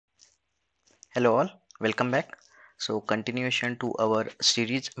Hello all, welcome back. So continuation to our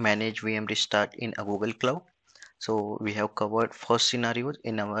series Manage VM Restart in a Google Cloud. So we have covered first scenarios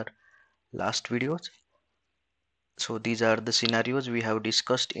in our last videos. So these are the scenarios we have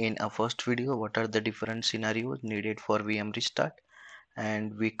discussed in a first video. What are the different scenarios needed for VM restart?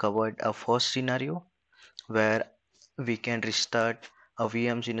 And we covered a first scenario where we can restart a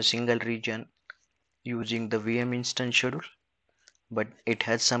VMs in a single region using the VM instance schedule, but it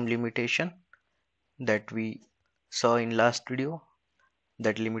has some limitation that we saw in last video.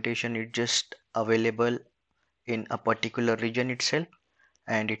 That limitation is just available in a particular region itself,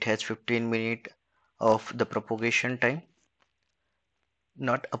 and it has 15 minutes of the propagation time,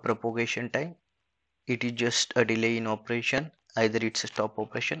 not a propagation time. It is just a delay in operation. Either it's a stop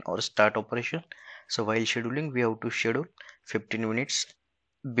operation or start operation. So while scheduling, we have to schedule 15 minutes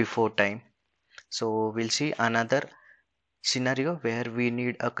before time. So we'll see another scenario where we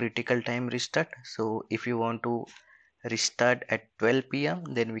need a critical time restart. So if you want to restart at 12 p.m.,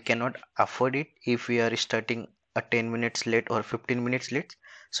 then we cannot afford it if we are starting a 10 minutes late or 15 minutes late.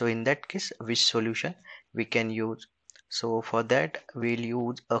 So in that case, which solution we can use? So for that, we'll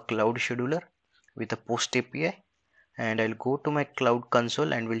use a cloud scheduler with a post API, and I'll go to my cloud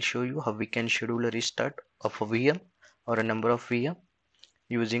console and will show you how we can schedule a restart of a VM or a number of VM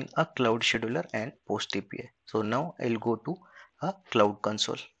using a cloud scheduler and post API. So now I'll go to a cloud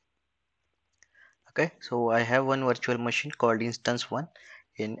console. Okay, so I have one virtual machine called instance 1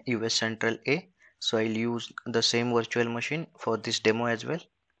 in US Central A. So I'll use the same virtual machine for this demo as well.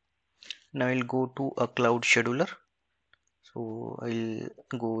 Now I'll go to a cloud scheduler. So I'll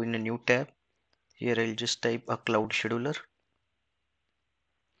go in a new tab. Here I'll just type a cloud scheduler.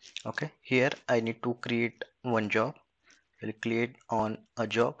 Okay, here I need to create one job. I'll create on a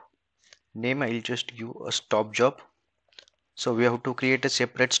job. Name I'll just give a stop job. So we have to create a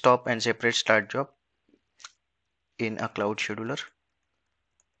separate stop and separate start job in a cloud scheduler.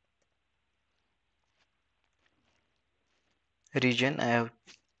 Region I have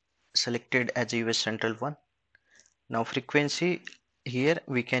selected as a US Central 1. Now frequency, here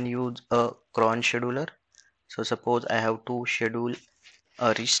we can use a cron scheduler. So suppose I have to schedule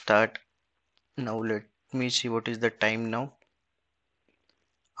a restart. Now let me see what is the time now.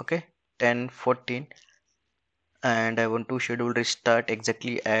 Okay, 10:14, and I want to schedule restart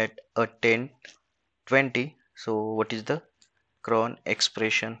exactly at a 10:20. So what is the cron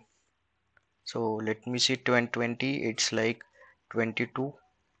expression? So let me see, 2020, it's like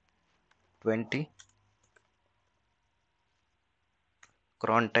 22:20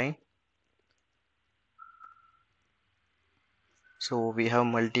 cron time. So we have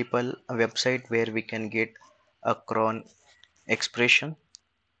multiple website where we can get a cron expression.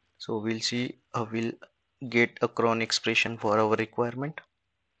 So we'll see we'll get a cron expression for our requirement.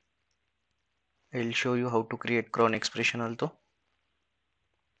 I'll show you how to create cron expression also.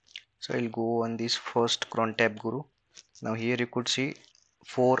 So I'll go on this first cron tab guru. Now here you could see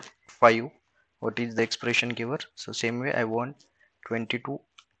 4 5. What is the expression giver? So same way I want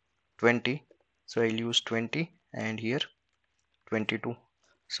 22:20. So I'll use 20 and here 22.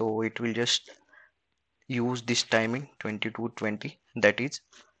 So it will just use this timing 22:20, that is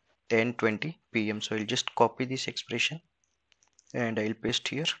 10:20 p.m. So I'll just copy this expression and I'll paste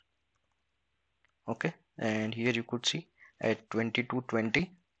here. Okay, and here you could see at 22:20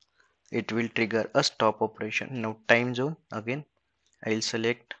 it will trigger a stop operation. Now time zone, again I'll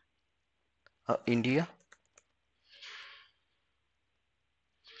select India.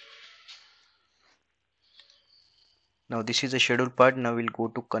 Now this is the schedule part. Now we'll go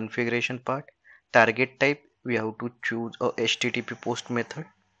to configuration part. Target type, we have to choose a HTTP post method.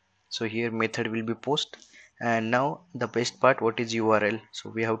 So here method will be post. And now the best part, what is URL? So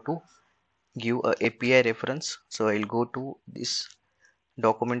we have to give a API reference. So I'll go to this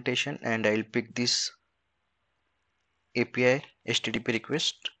documentation and I'll pick this API HTTP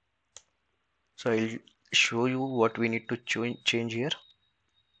request. So I'll show you what we need to change here.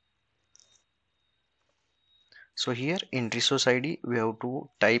 So here in resource ID we have to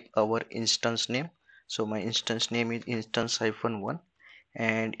type our instance name. So my instance name is instance-1,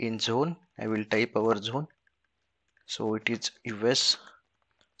 and in zone I will type our zone. So it is US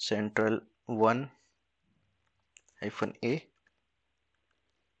Central 1-A.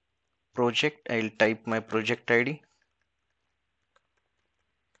 Project, I'll type my project ID.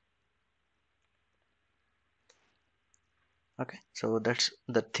 Okay, so that's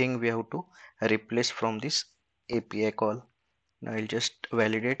the thing we have to replace from this API call. Now I'll just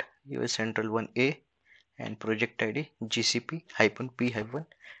validate US Central 1A and project ID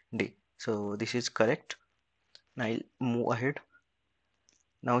GCP-P-D. So this is correct. Now I'll move ahead.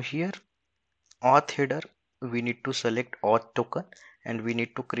 Now here auth header, we need to select auth token and we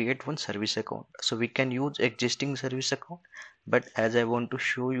need to create one service account. So we can use existing service account, but as I want to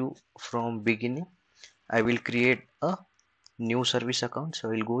show you from beginning, I will create a new service account.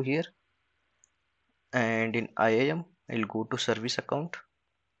 So I'll go here and in IAM I'll go to service account.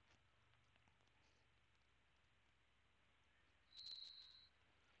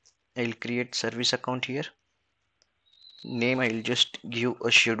 I'll create service account here. Name I'll just give a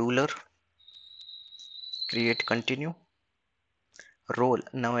scheduler. Create, continue. Role,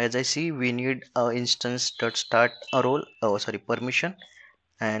 now as I see we need a instance that start a role, oh sorry, permission,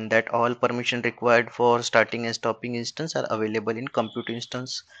 and that all permission required for starting and stopping instance are available in compute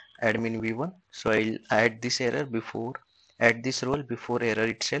instance admin v1. So I'll add this error before, add this role before error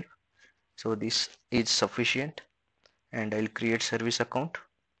itself. So this is sufficient, and I'll create service account.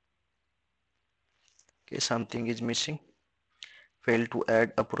 Okay, something is missing. Fail to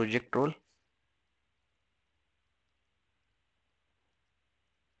add a project role.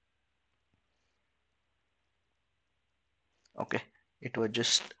 Okay, it was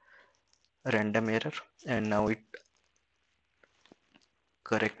just a random error and now it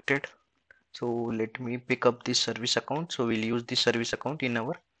corrected. So let me pick up this service account. So we'll use this service account in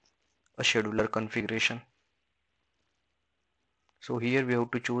our scheduler configuration. So here we have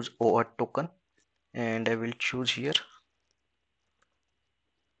to choose OAuth token and I will choose here.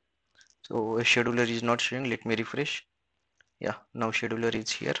 So a scheduler is not showing. Let me refresh. Yeah, now scheduler is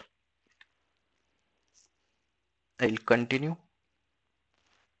here. I'll continue.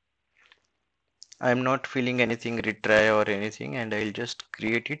 I'm not filling anything retry or anything, and I'll just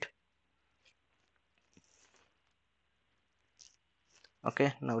create it.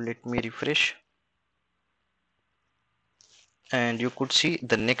 Okay, now let me refresh. And you could see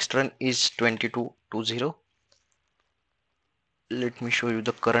the next run is 22:20. Let me show you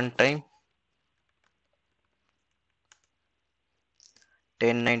the current time.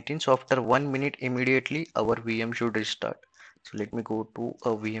 10:19. So after 1 minute immediately our VM should restart. So let me go to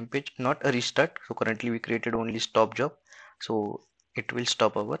a VM page, not a restart. So currently we created only stop job, so it will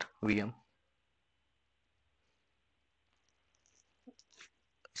stop our VM.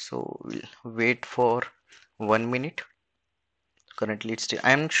 So we'll wait for 1 minute. Currently it's still,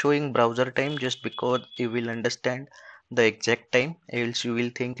 I'm showing browser time just because you will understand the exact time, else you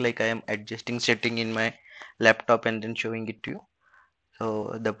will think like I am adjusting setting in my laptop and then showing it to you.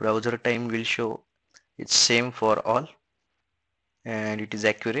 So the browser time will show it's same for all and it is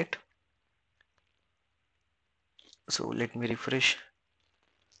accurate. So let me refresh.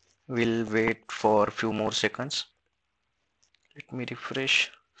 We'll wait for a few more seconds. Let me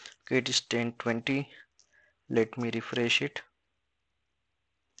refresh. Okay, it is 10:20. Let me refresh it.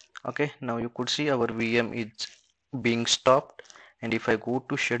 Okay, now you could see our VM is being stopped, and if I go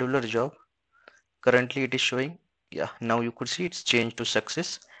to scheduler job, currently it is showing, yeah, now you could see it's changed to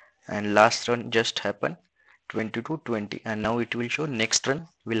success, and last run just happened 22:20, and now it will show next run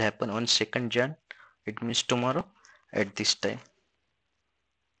will happen on 2nd Jan. It means tomorrow at this time.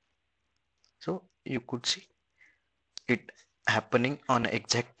 So you could see it happening on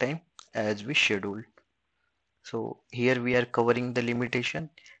exact time as we scheduled. So here we are covering the limitation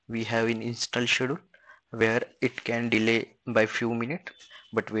we have in install schedule where it can delay by few minutes,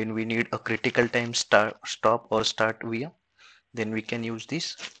 but when we need a critical time stop or start VM, then we can use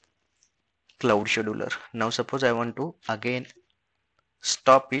this cloud scheduler. Now suppose I want to again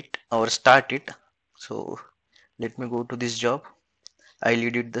stop it or start it. So let me go to this job. I'll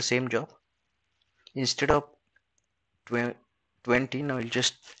edit the same job. Instead of 20, now I'll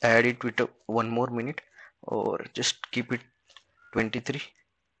just add it with one more minute or just keep it 23.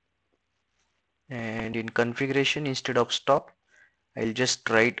 And in configuration, instead of stop, I'll just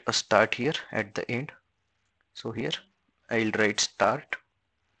write a start here at the end. So here I'll write start.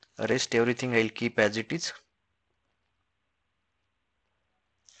 Rest everything I'll keep as it is.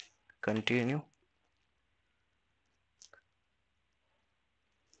 Continue.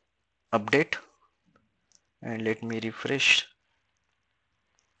 Update. And let me refresh.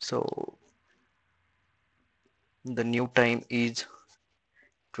 So the new time is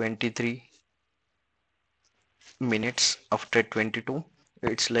 23 minutes after 22.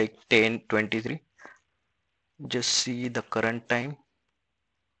 It's like 10:23. Just see the current time.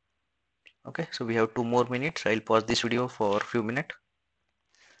 Okay, so we have 2 more minutes. I'll pause this video for a few minutes.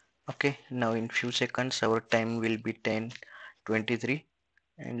 Okay, now in few seconds our time will be 10:23,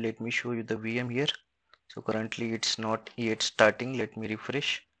 and let me show you the VM here. So currently it's not yet starting. Let me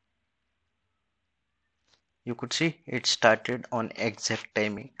refresh. You could see it started on exact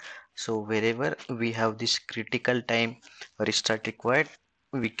timing. So wherever we have this critical time restart required,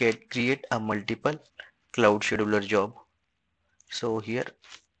 we can create a multiple cloud scheduler job. So here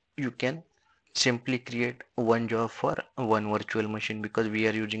you can simply create one job for one virtual machine because we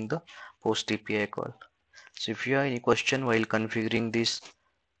are using the post API call. So if you have any question while configuring this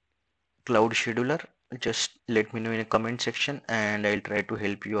cloud scheduler, just let me know in a comment section and I'll try to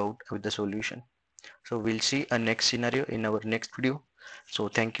help you out with the solution. So we'll see a next scenario in our next video. So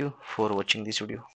thank you for watching this video.